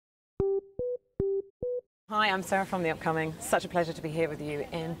Hi, I'm Sarah from The Upcoming. Such a pleasure to be here with you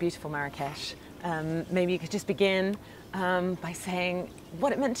in beautiful Marrakech. Maybe you could just begin by saying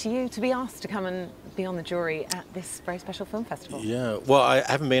what it meant to you to be asked to come and be on the jury at this very special film festival. Yeah, well, I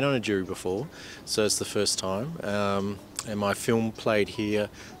haven't been on a jury before, so it's the first time. And my film played here,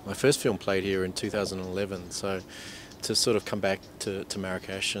 my first film played here in 2011. So to sort of come back to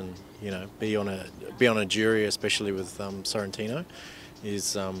Marrakech and be on a jury, especially with Sorrentino,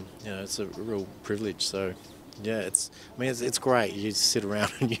 is it's a real privilege. So yeah, it's great. You sit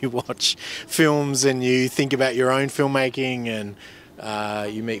around and you watch films and you think about your own filmmaking and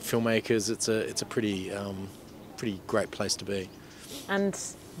you meet filmmakers. It's a pretty great place to be. And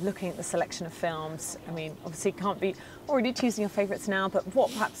looking at the selection of films, I mean, obviously you can't be already choosing your favourites now, but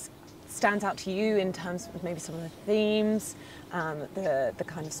what perhaps stands out to you in terms of maybe some of the themes, the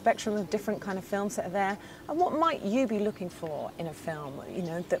kind of spectrum of different kind of films that are there, and what might you be looking for in a film,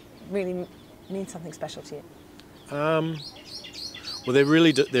 that really means something special to you? Well, they're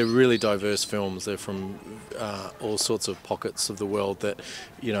really diverse films. They're from all sorts of pockets of the world that,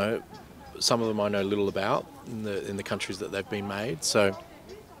 some of them I know little about in the countries that they've been made. So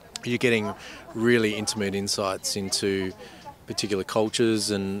you're getting really intimate insights into particular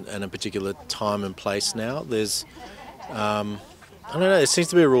cultures and a particular time and place now. There's, I don't know, there seems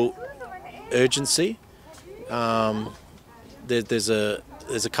to be a real urgency. There's a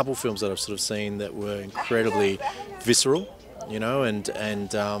couple of films that I've sort of seen that were incredibly visceral,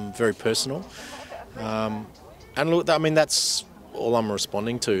 and very personal. And look, I mean, that's all I'm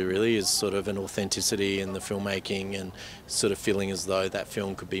responding to really, is sort of an authenticity in the filmmaking and sort of feeling as though that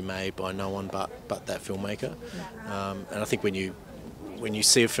film could be made by no one but that filmmaker. And I think when you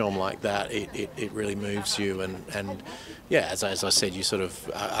see a film like that, it really moves you, and yeah, as I said, you sort of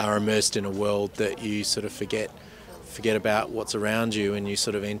are immersed in a world that you sort of forget about what's around you, and you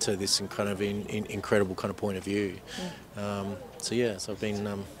sort of enter this incredible kind of point of view. So I've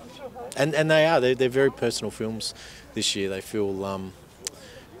been, and they're very personal films this year. They feel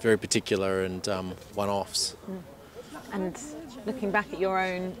very particular and one-offs. And looking back at your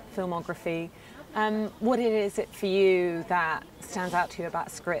own filmography, what is it for you that stands out to you about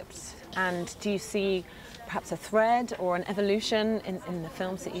script? And do you see perhaps a thread or an evolution in the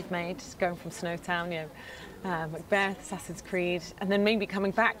films that you've made, going from Snowtown, Macbeth, Assassin's Creed, and then maybe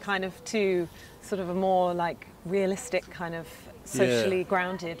coming back kind of to sort of a more like realistic kind of socially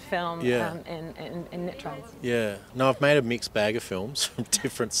grounded film in Nitram? Yeah, no, I've made a mixed bag of films from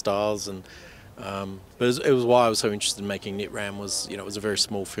different styles, and but it was why I was so interested in making Nitram. Was it was a very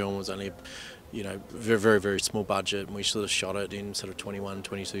small film. It was only very, very, very small budget, and we sort of shot it in sort of 21,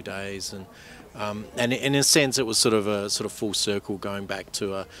 22 days, and in a sense it was sort of full circle, going back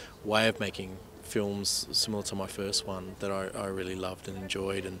to a way of making films similar to my first one that I really loved and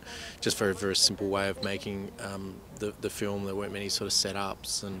enjoyed, and just very, very simple way of making the film. There weren't many sort of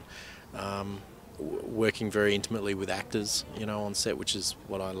setups, and working very intimately with actors, on set, which is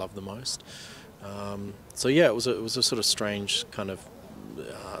what I love the most. So yeah, it was a sort of strange kind of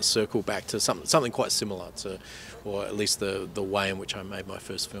circle back to something quite similar to, or at least the way in which I made my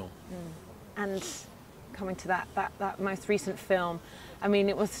first film. And coming to that most recent film, I mean,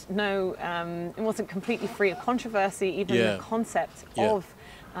 it wasn't completely free of controversy. Even the concept of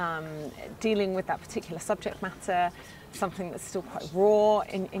dealing with that particular subject matter, something that's still quite raw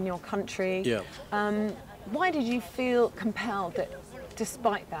in your country. Why did you feel compelled that,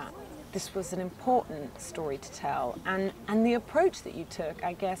 despite that, this was an important story to tell? And the approach that you took,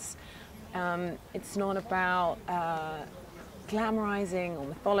 I guess, it's not about glamorizing or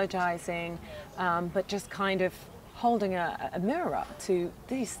mythologizing, but just kind of holding a mirror up to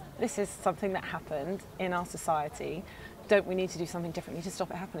this is something that happened in our society. Don't we need to do something differently to stop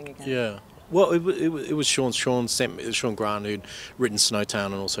it happening again? Yeah. Well, it was Sean Grant, who'd written Snowtown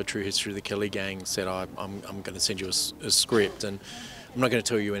and also True History of the Kelly Gang, said, I'm going to send you a script, and I'm not going to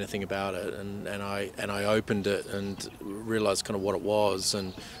tell you anything about it. And I opened it and realised kind of what it was.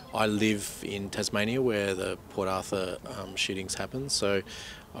 And I live in Tasmania, where the Port Arthur shootings happened, so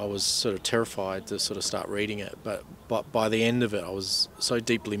I was sort of terrified to sort of start reading it. But by the end of it, I was so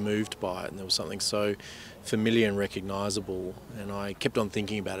deeply moved by it, and there was something so familiar and recognisable. And I kept on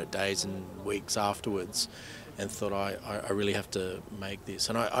thinking about it days and weeks afterwards, and thought I really have to make this.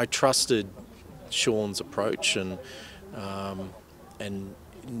 And I trusted Sean's approach, and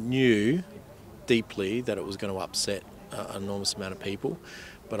knew deeply that it was going to upset an enormous amount of people.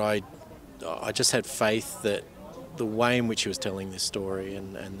 But I just had faith that the way in which he was telling this story,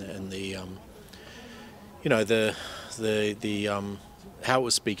 and the how it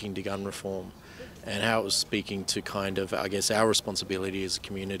was speaking to gun reform, and how it was speaking to kind of, I guess, our responsibility as a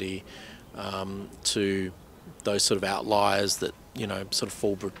community to those sort of outliers that, you know, sort of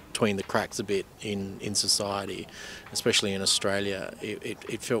fall between the cracks a bit in society, especially in Australia.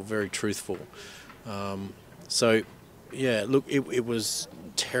 It felt very truthful. So, yeah, look, it was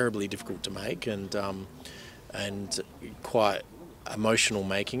terribly difficult to make and quite emotional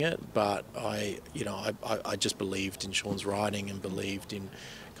making it, but I just believed in Sean's writing and believed in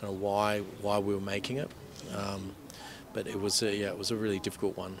kind of why we were making it. But it was a really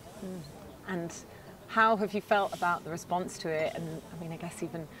difficult one. And how have you felt about the response to it? And I mean, I guess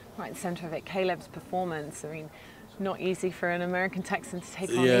even right in the centre of it, Caleb's performance. I mean, not easy for an American Texan to take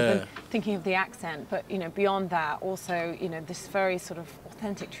on, even thinking of the accent, but, you know, beyond that, also, you know, this very sort of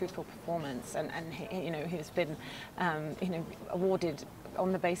authentic, truthful performance, and he, you know, he's been, you know, awarded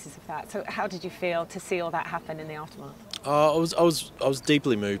on the basis of that. So how did you feel to see all that happen in the aftermath? I was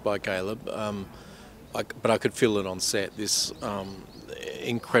deeply moved by Caleb, but I could feel it on set, this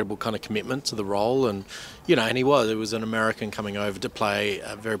incredible kind of commitment to the role, and you know, and it was an American coming over to play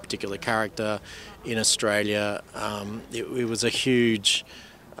a very particular character in Australia. It was a huge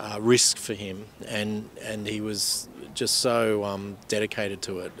risk for him, and he was just so dedicated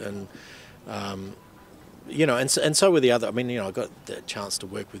to it, and you know, and so were the other. I mean, you know, I got the chance to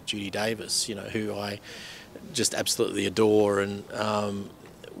work with Judy Davis, you know, who I just absolutely adore, and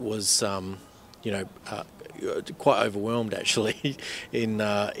was you know, quite overwhelmed actually in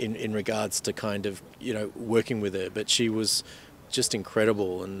regards to kind of, you know, working with her. But she was just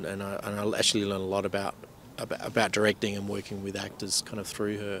incredible, and I actually learned a lot about directing and working with actors kind of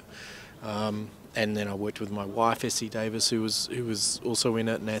through her. And then I worked with my wife Essie Davis, who was also in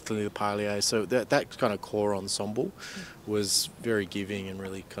it, and Anthony Lepalier. So that kind of core ensemble was very giving and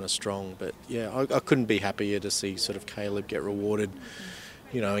really kind of strong. But yeah, I couldn't be happier to see sort of Caleb get rewarded.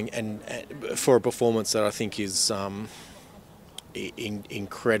 You know, and for a performance that I think is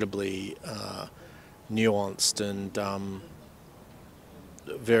incredibly nuanced and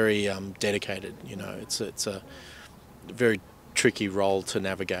very dedicated. You know, it's a very tricky role to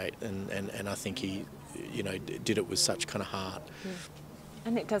navigate, and I think he, you know, did it with such kind of heart.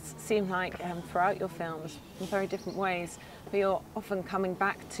 And it does seem like throughout your films, in very different ways, but you're often coming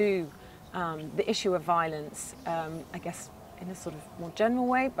back to the issue of violence, I guess, in a sort of more general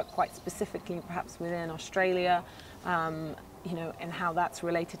way, but quite specifically perhaps within Australia, you know, and how that's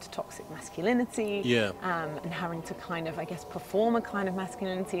related to toxic masculinity, and having to kind of, I guess, perform a kind of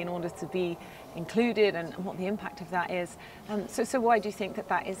masculinity in order to be included, and what the impact of that is. So why do you think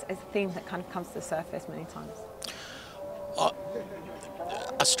that is a theme that kind of comes to the surface many times?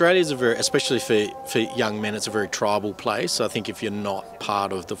 Australia's especially for young men, it's a very tribal place. I think if you're not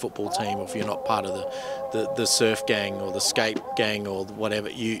part of the football team, or if you're not part of the surf gang or the skate gang or whatever,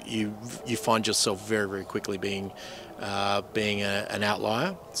 you find yourself very, very quickly being an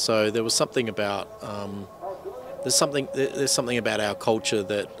outlier. So there was something about there's something about our culture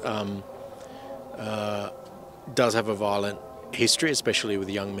that does have a violent history, especially with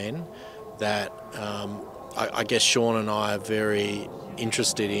young men, that I guess Sean and I are very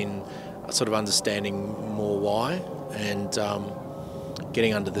interested in sort of understanding more why, and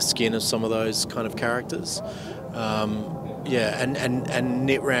getting under the skin of some of those kind of characters. Yeah, and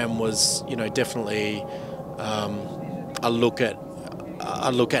Nitram was, you know, definitely a look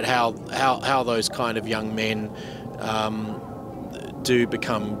at how those kind of young men do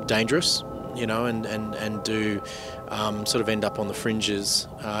become dangerous, you know, and do sort of end up on the fringes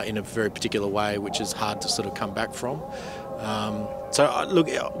in a very particular way, which is hard to sort of come back from. So look,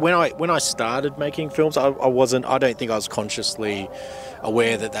 when I started making films, I don't think I was consciously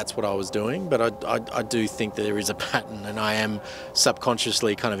aware that that's what I was doing, but I do think that there is a pattern, and I am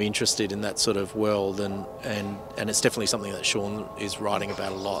subconsciously kind of interested in that sort of world, and it's definitely something that Sean is writing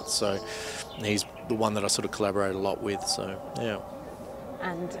about a lot. So he's the one that I sort of collaborate a lot with. So yeah.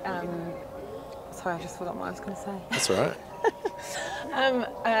 And sorry, I just forgot what I was going to say. That's all right.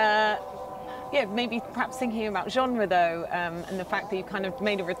 Yeah, maybe perhaps thinking about genre though, and the fact that you kind of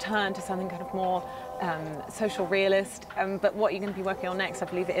made a return to something kind of more social realist. But what you're going to be working on next, I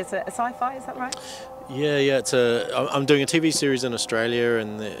believe it is a sci-fi. Is that right? Yeah. I'm doing a TV series in Australia,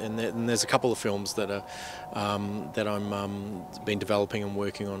 and there's a couple of films that I'm been developing and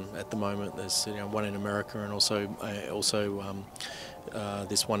working on at the moment. There's, you know, one in America, and also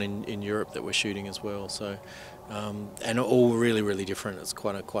this one in Europe that we're shooting as well. So. And all really, really different. It's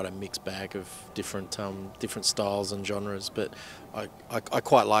quite a mixed bag of different styles and genres. But I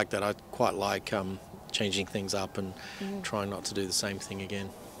quite like that. I quite like changing things up and trying not to do the same thing again.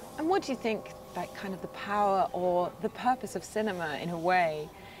 And what do you think, like, kind of the power or the purpose of cinema, in a way,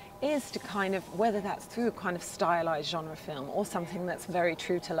 is to kind of, whether that's through a kind of stylized genre film or something that's very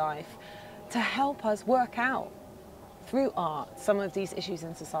true to life, to help us work out through art some of these issues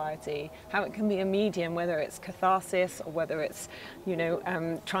in society, how it can be a medium, whether it's catharsis or whether it's, you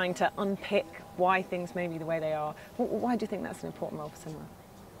know, trying to unpick why things may be the way they are. Why do you think that's an important role for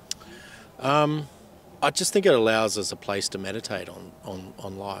cinema? I just think it allows us a place to meditate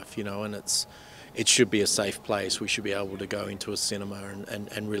on life, you know, and it should be a safe place. We should be able to go into a cinema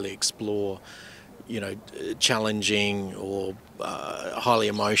and really explore, you know, challenging or highly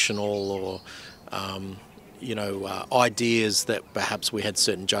emotional or, you know, ideas that perhaps we had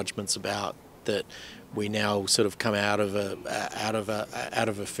certain judgments about that we now sort of come out of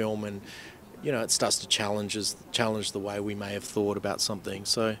a film, and you know, it starts to challenge the way we may have thought about something.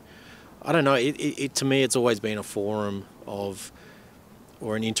 So I don't know. It to me, it's always been a forum of,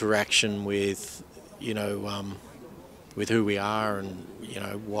 or an interaction with, you know, with who we are, and you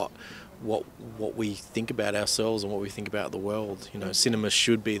know what we think about ourselves and what we think about the world. You know, cinema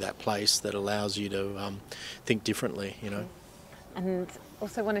should be that place that allows you to think differently. You know. And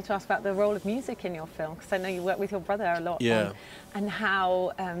also wanted to ask about the role of music in your film, because I know you work with your brother a lot. Yeah. And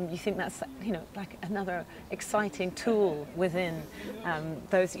how you think that's, you know, like another exciting tool within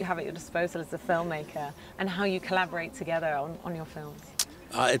those that you have at your disposal as a filmmaker, and how you collaborate together on your films.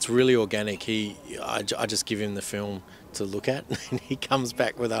 It's really organic. I just give him the film to look at, and he comes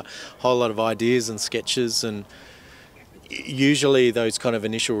back with a whole lot of ideas and sketches, and usually those kind of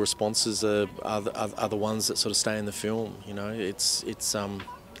initial responses are the ones that sort of stay in the film. You know, it's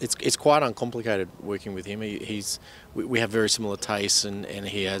quite uncomplicated working with him. We have very similar tastes, and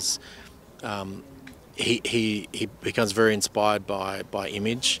he has he becomes very inspired by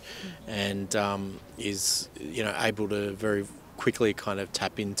image, and is, you know, able to very quickly kind of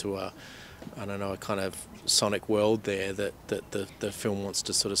tap into a kind of sonic world there that the film wants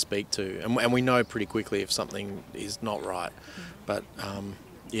to sort of speak to, and we know pretty quickly if something is not right. But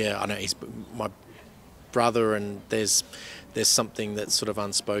yeah, I know he's my brother, and there's something that's sort of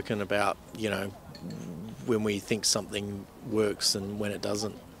unspoken about, you know, when we think something works and when it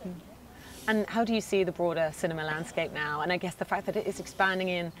doesn't. And how do you see the broader cinema landscape now? And I guess the fact that it is expanding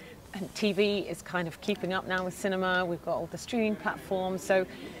in, and TV is kind of keeping up now with cinema. We've got all the streaming platforms. So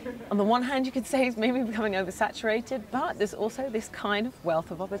on the one hand, you could say it's maybe becoming oversaturated, but there's also this kind of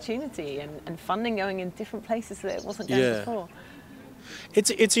wealth of opportunity and funding going in different places that it wasn't going before.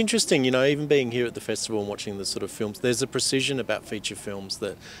 It's interesting, you know, even being here at the festival and watching the sort of films, there's a precision about feature films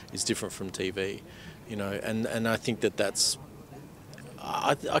that is different from TV, you know, and I think that's,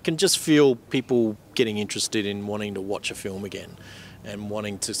 I can just feel people getting interested in wanting to watch a film again, and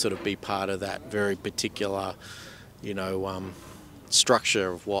wanting to sort of be part of that very particular, you know,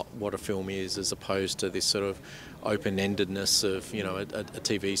 structure of what a film is, as opposed to this sort of open-endedness of, you know, a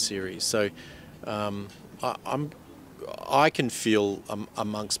TV series. So I can feel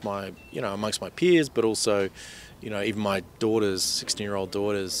amongst my peers, but also, you know, even my daughters, 16-year-old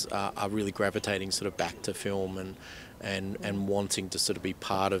daughters, are really gravitating sort of back to film and wanting to sort of be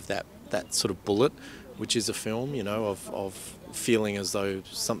part of that sort of bullet, which is a film, you know, of feeling as though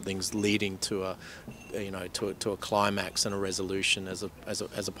something's leading to a, you know, to a climax and a resolution, as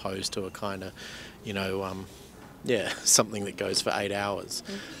opposed to a kind of, you know, something that goes for 8 hours.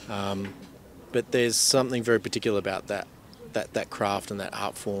 But there's something very particular about that craft and that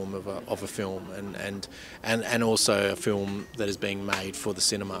art form of a film, and also a film that is being made for the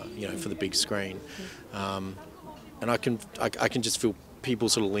cinema, you know, for the big screen. And I can just feel people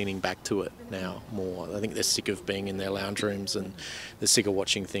sort of leaning back to it now more. I think they're sick of being in their lounge rooms, and they're sick of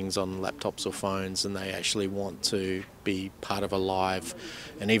watching things on laptops or phones, and they actually want to be part of a live.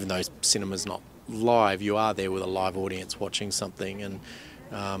 And even though cinema's not live, you are there with a live audience watching something. And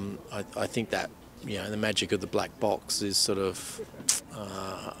I think that, you know, the magic of the black box is sort of,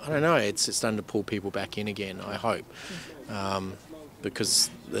 I don't know, it's starting to pull people back in again, I hope, because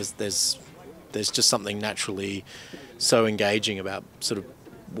there's just something naturally so engaging about sort of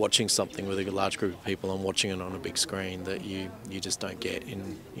watching something with a large group of people and watching it on a big screen that you just don't get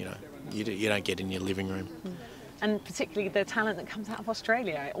in, you know, you don't get in your living room. And particularly the talent that comes out of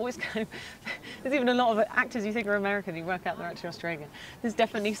Australia. I always kind of, there's even a lot of actors you think are American who work out they're actually Australian. There's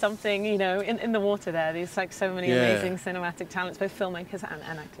definitely something, you know, in the water there. There's like so many amazing cinematic talents, both filmmakers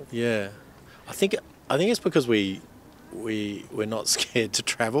and actors. Yeah, I think it's because we're not scared to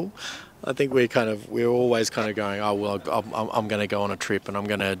travel. I think we're always kind of going, oh well, I'm going to go on a trip and I'm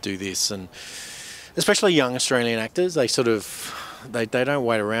going to do this, and especially young Australian actors, they sort of they don't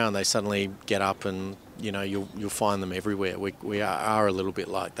wait around. They suddenly get up, and you know, you'll find them everywhere. We are a little bit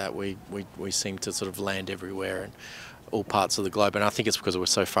like that. We seem to sort of land everywhere, and all parts of the globe. And I think it's because we're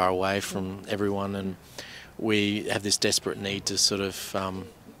so far away from everyone, and we have this desperate need to sort of,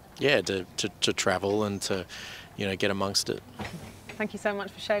 to travel and to, get amongst it. Thank you so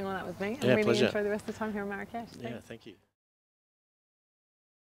much for sharing all that with me. Yeah, I really pleasure. enjoy the rest of the time here in Marrakech. Thanks. Yeah, thank you.